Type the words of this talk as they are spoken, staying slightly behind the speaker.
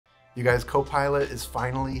You guys, Copilot is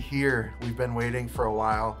finally here. We've been waiting for a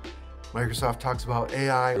while. Microsoft talks about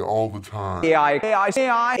AI all the time. AI.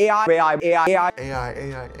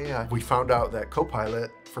 We found out that Copilot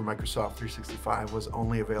for Microsoft 365 was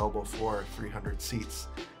only available for 300 seats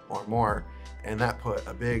or more, and that put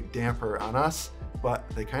a big damper on us, but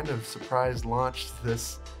they kind of surprise launched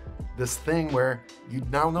this thing where you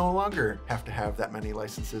now no longer have to have that many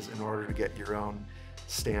licenses in order to get your own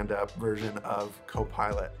stand-up version of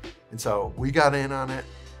Copilot. And so we got in on it.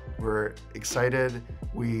 We're excited.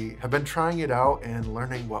 We have been trying it out and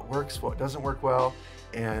learning what works, what doesn't work well.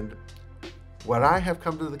 And what I have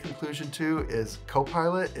come to the conclusion to is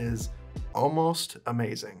Copilot is almost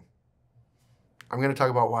amazing. I'm going to talk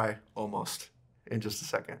about why almost in just a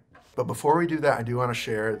second. But before we do that, I do want to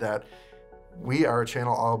share that we are a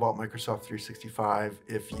channel all about Microsoft 365.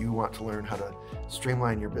 If you want to learn how to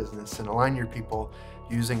streamline your business and align your people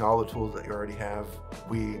using all the tools that you already have,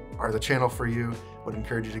 we are the channel for you. Would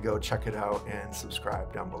encourage you to go check it out and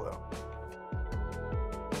subscribe down below.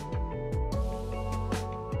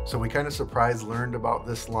 So we kind of learned about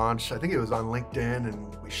this launch. I think it was on LinkedIn,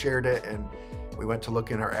 and we shared it, and we went to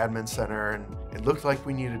look in our admin center, and it looked like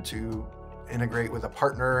we needed to integrate with a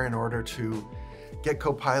partner in order to get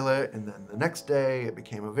Copilot, and then the next day it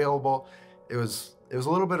became available. It was a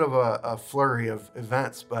little bit of a flurry of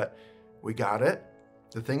events, but we got it.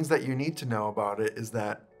 The things that you need to know about it is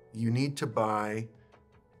that you need to buy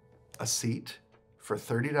a seat for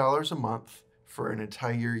 $30 a month for an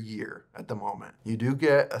entire year at the moment. You do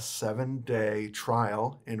get a 7-day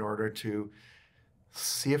trial in order to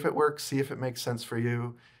see if it works, see if it makes sense for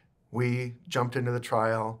you. We jumped into the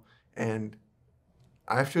trial, and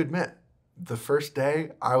I have to admit, the first day,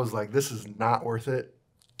 I was like, this is not worth it.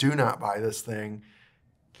 Do not buy this thing.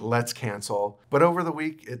 Let's cancel. But over the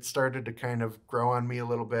week, it started to kind of grow on me a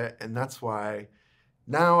little bit, and that's why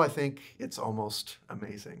now I think it's almost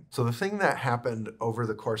amazing. So the thing that happened over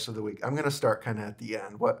the course of the week, I'm going to start kind of at the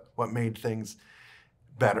end, what made things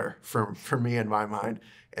better for me in my mind,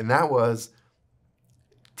 and that was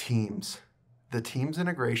Teams. The Teams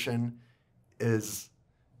integration is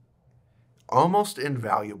almost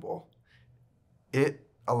invaluable. It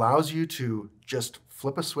allows you to just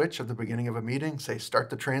flip a switch at the beginning of a meeting, say start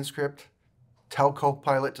the transcript, tell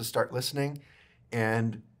Copilot to start listening,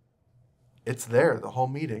 and it's there the whole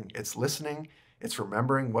meeting. It's listening, it's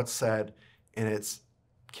remembering what's said, and it's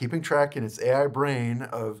keeping track in its AI brain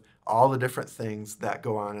of all the different things that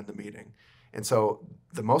go on in the meeting. And so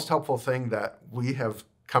the most helpful thing that we have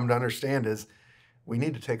come to understand is we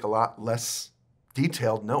need to take a lot less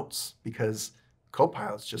detailed notes because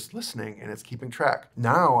Copilot's just listening and it's keeping track.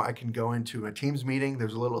 Now I can go into a Teams meeting,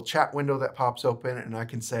 there's a little chat window that pops open, and I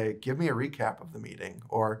can say, give me a recap of the meeting,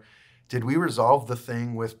 or did we resolve the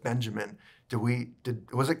thing with Benjamin?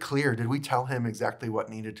 Was it clear? Did we tell him exactly what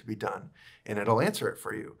needed to be done? And it'll answer it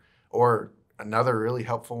for you. Or another really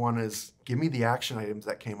helpful one is, give me the action items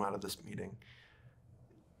that came out of this meeting.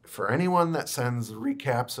 For anyone that sends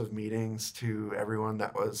recaps of meetings to everyone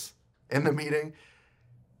that was in the meeting,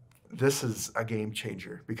 this is a game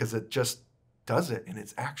changer because it just does it, and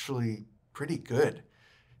it's actually pretty good.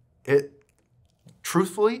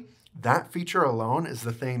 Truthfully, that feature alone is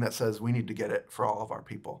the thing that says we need to get it for all of our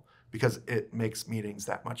people because it makes meetings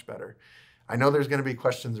that much better. I know there's going to be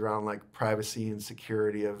questions around like privacy and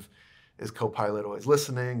security of, is Copilot always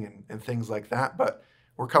listening and things like that, but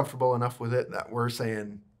we're comfortable enough with it that we're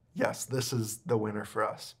saying, yes, this is the winner for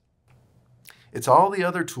us. It's all the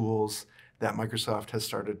other tools that Microsoft has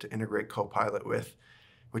started to integrate Copilot with,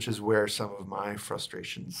 which is where some of my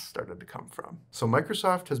frustrations started to come from. So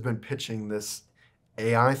Microsoft has been pitching this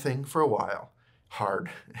AI thing for a while, hard,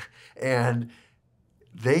 and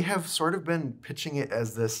they have sort of been pitching it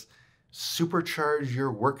as this supercharge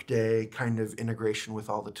your workday kind of integration with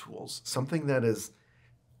all the tools, something that is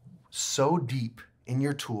so deep in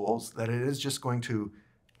your tools that it is just going to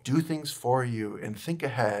do things for you and think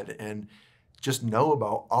ahead and just know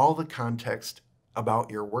about all the context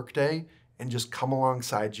about your workday and just come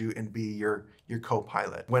alongside you and be your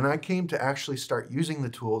co-pilot. When I came to actually start using the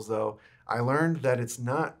tools though, I learned that it's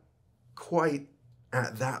not quite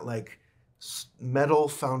at that like metal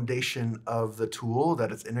foundation of the tool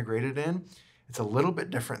that it's integrated in. It's a little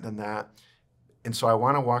bit different than that. And so I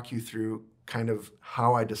want to walk you through kind of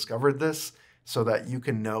how I discovered this so that you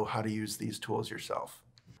can know how to use these tools yourself.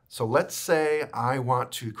 So let's say I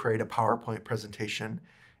want to create a PowerPoint presentation,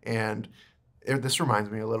 and this reminds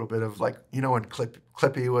me a little bit of like, you know, when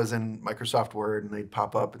Clippy was in Microsoft Word and they'd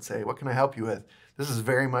pop up and say, what can I help you with? This is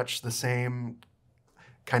very much the same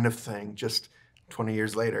kind of thing, just 20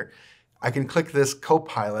 years later. I can click this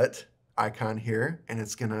Copilot icon here, and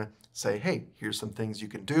it's gonna say, hey, here's some things you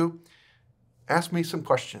can do. Ask me some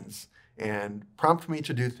questions and prompt me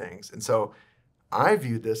to do things. And so I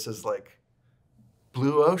view this as like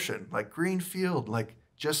blue ocean, like green field, like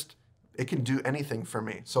just, it can do anything for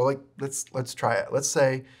me. So like, let's try it. Let's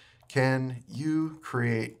say, can you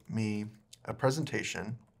create me a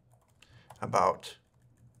presentation about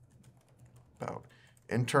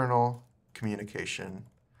internal communication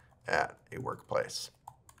at a workplace?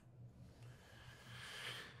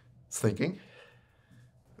 It's thinking.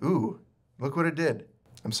 Ooh, look what it did.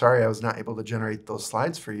 I'm sorry I was not able to generate those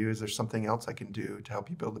slides for you. Is there something else I can do to help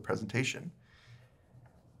you build the presentation?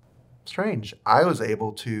 Strange. I was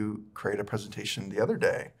able to create a presentation the other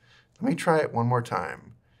day. Let me try it one more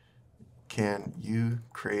time. Can you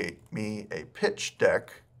create me a pitch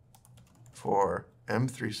deck for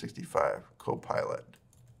M365 Copilot?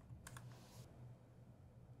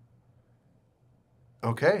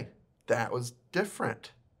 Okay, that was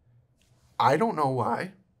different. I don't know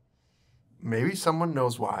why. Maybe someone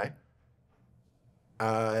knows why.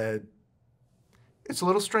 It's a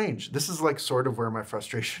little strange. This is like sort of where my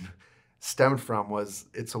frustration stemmed from, was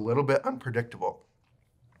it's a little bit unpredictable.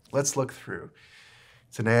 Let's look through.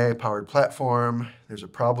 It's an AI-powered platform. There's a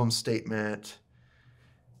problem statement.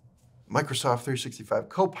 Microsoft 365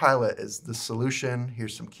 Copilot is the solution.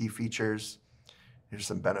 Here's some key features. Here's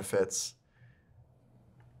some benefits.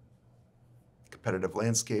 Competitive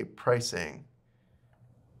landscape, pricing,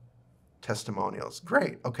 testimonials.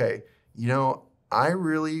 Great. Okay. You know, I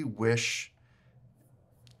really wish,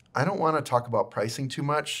 I don't want to talk about pricing too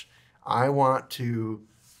much. I want to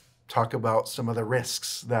talk about some of the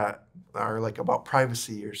risks that are like about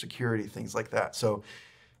privacy or security, things like that. So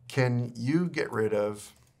can you get rid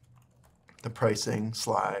of the pricing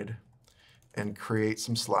slide and create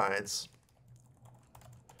some slides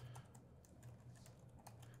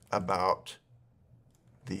about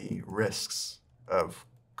the risks of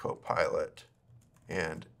Copilot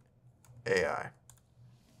and AI?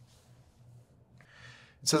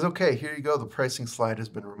 It says, okay, here you go. The pricing slide has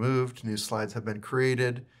been removed. New slides have been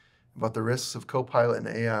created about the risks of Copilot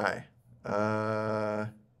and AI.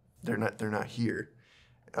 They're not here.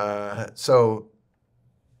 So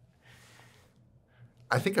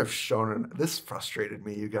I think I've shown, this frustrated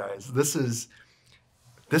me, you guys. This is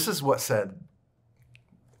what said,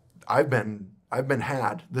 I've been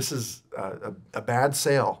had. This is a bad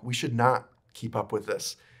sale. We should not keep up with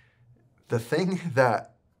this. The thing that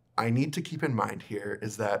I need to keep in mind here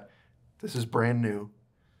is that this is brand new.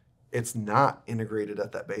 It's not integrated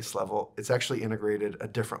at that base level. It's actually integrated a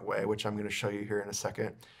different way, which I'm going to show you here in a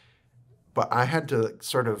second. But I had to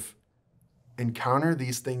sort of encounter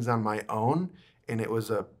these things on my own, and it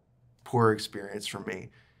was a poor experience for me.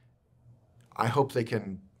 I hope they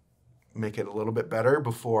can make it a little bit better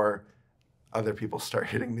before other people start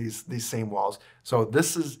hitting these same walls. So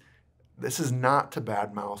this is not to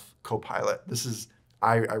badmouth Copilot.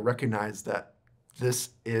 I recognize that this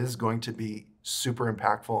is going to be super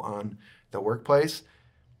impactful on the workplace,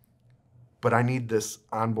 but I need this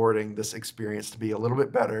onboarding, this experience to be a little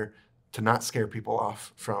bit better, to not scare people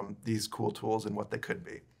off from these cool tools and what they could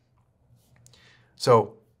be.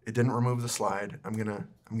 So it didn't remove the slide. I'm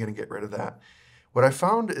gonna get rid of that. What I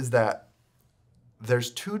found is that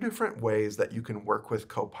there's two different ways that you can work with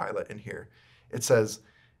Copilot in here. It says,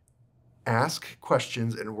 ask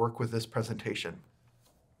questions and work with this presentation.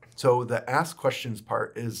 So the ask questions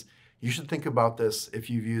part is, you should think about this if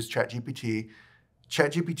you've used ChatGPT.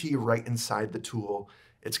 ChatGPT right inside the tool,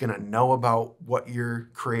 it's gonna know about what you're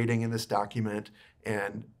creating in this document,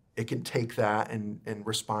 and it can take that and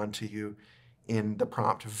respond to you in the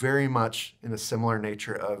prompt, very much in a similar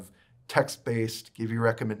nature of text-based, give you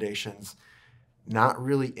recommendations, not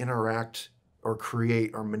really interact or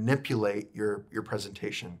create or manipulate your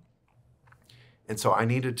presentation. And so I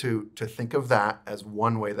needed to think of that as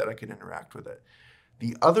one way that I could interact with it.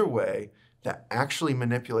 The other way that actually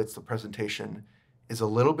manipulates the presentation is a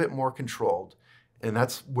little bit more controlled. And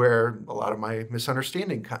that's where a lot of my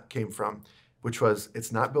misunderstanding came from, which was,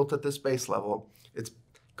 it's not built at this base level.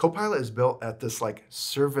 Copilot is built at this like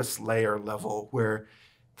service layer level where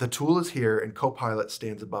the tool is here and Copilot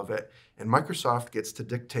stands above it. And Microsoft gets to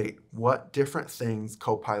dictate what different things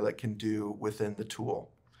Copilot can do within the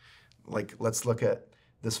tool. Like, let's look at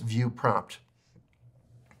this view prompt.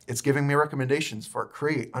 It's giving me recommendations for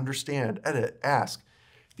create, understand, edit, ask.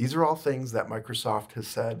 These are all things that Microsoft has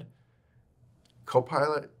said,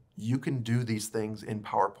 Copilot, you can do these things in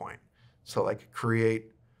PowerPoint. So like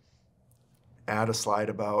create, add a slide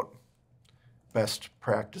about best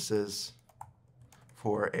practices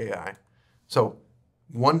for AI. So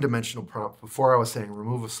one-dimensional prompt. Before I was saying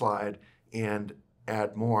remove a slide, and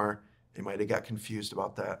add more. They might have got confused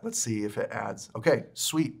about that. Let's see if it adds. Okay,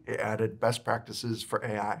 sweet. It added best practices for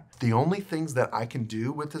AI. The only things that I can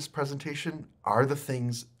do with this presentation are the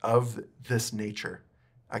things of this nature.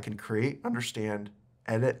 I can create, understand,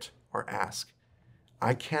 edit, or ask.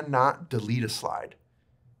 I cannot delete a slide.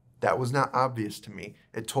 That was not obvious to me.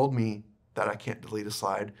 It told me that I can't delete a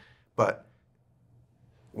slide, but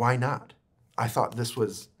why not? I thought this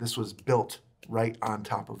was built right on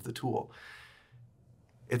top of the tool.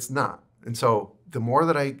 It's not. And so the more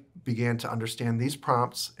that I began to understand these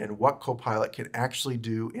prompts and what Copilot can actually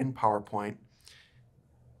do in PowerPoint,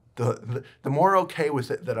 the more okay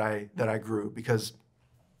with it that I grew, because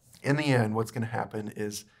in the end, what's going to happen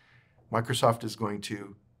is Microsoft is going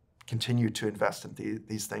to continue to invest in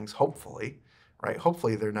these things, hopefully, right?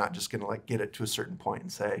 Hopefully they're not just going to like get it to a certain point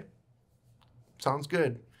and say, sounds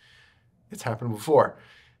good. It's happened before.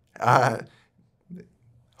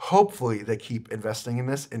 Hopefully they keep investing in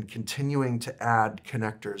this and continuing to add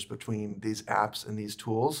connectors between these apps and these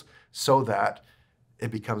tools so that it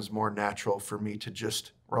becomes more natural for me to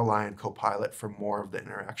just rely on Copilot for more of the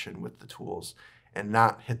interaction with the tools and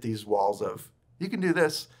not hit these walls of, you can do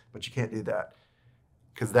this, but you can't do that.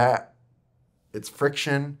 Because it's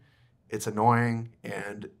friction, it's annoying,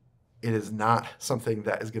 and it is not something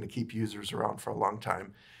that is going to keep users around for a long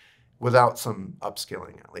time without some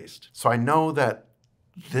upskilling at least. So I know that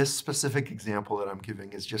this specific example that I'm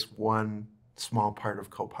giving is just one small part of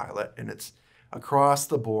Copilot, and it's across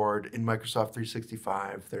the board in Microsoft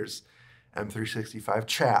 365. There's M365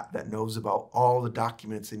 Chat that knows about all the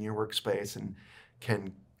documents in your workspace and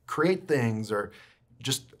can create things or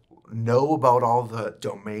just know about all the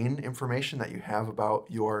domain information that you have about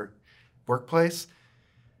your workplace.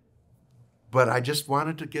 But I just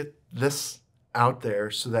wanted to get this out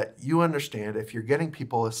there so that you understand if you're getting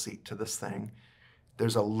people a seat to this thing,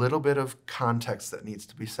 there's a little bit of context that needs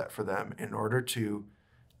to be set for them in order to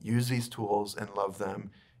use these tools and love them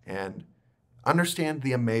and understand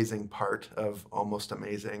the amazing part of almost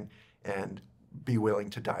amazing and be willing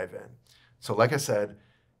to dive in. So like I said,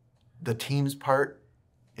 the Teams part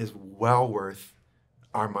is well worth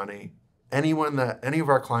our money. Any of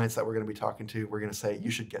our clients that we're going to be talking to, we're going to say, you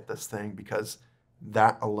should get this thing because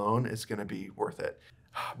that alone is going to be worth it.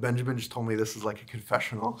 Benjamin just told me this is like a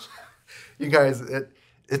confessional. You guys,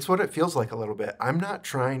 it's what it feels like a little bit. I'm not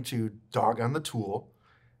trying to dog on the tool.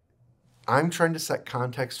 I'm trying to set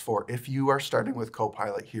context for if you are starting with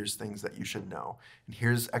Copilot, here's things that you should know. And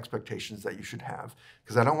here's expectations that you should have.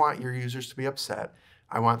 Because I don't want your users to be upset.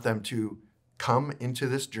 I want them to come into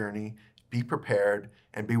this journey, be prepared,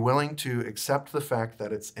 and be willing to accept the fact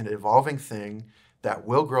that it's an evolving thing that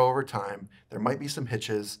will grow over time. There might be some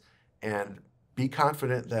hitches, and be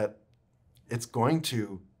confident that it's going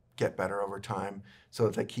to get better over time so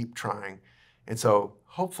that they keep trying. And so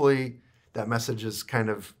hopefully that message is kind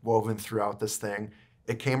of woven throughout this thing.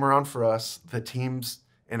 It came around for us. The Teams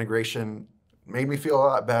integration made me feel a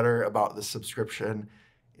lot better about the subscription.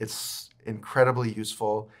 It's incredibly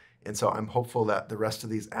useful. And so I'm hopeful that the rest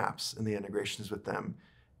of these apps and the integrations with them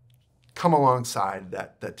come alongside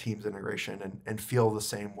that Teams integration and feel the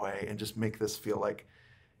same way and just make this feel like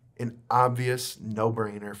an obvious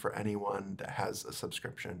no-brainer for anyone that has a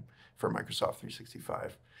subscription for Microsoft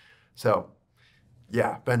 365. So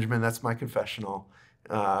yeah, Benjamin, that's my confessional.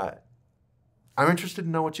 I'm interested to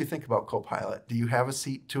know what you think about Copilot. Do you have a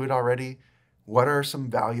seat to it already? What are some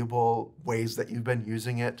valuable ways that you've been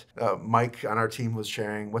using it? Mike on our team was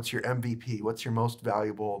sharing, what's your MVP? What's your most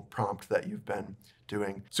valuable prompt that you've been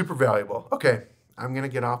doing? Super valuable. Okay, I'm gonna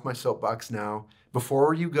get off my soapbox now.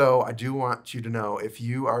 Before you go, I do want you to know if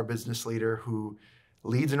you are a business leader who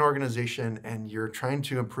leads an organization and you're trying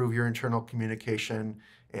to improve your internal communication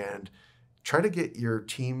and try to get your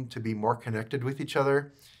team to be more connected with each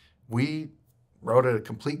other, we wrote a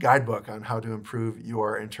complete guidebook on how to improve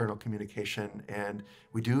your internal communication. And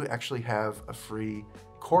we do actually have a free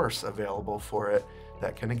course available for it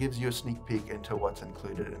that kind of gives you a sneak peek into what's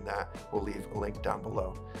included in that. We'll leave a link down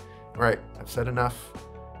below. All right, I've said enough.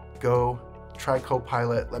 Go try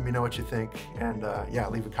Copilot. Let me know what you think. And yeah,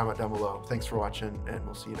 leave a comment down below. Thanks for watching, and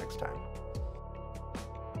we'll see you next time.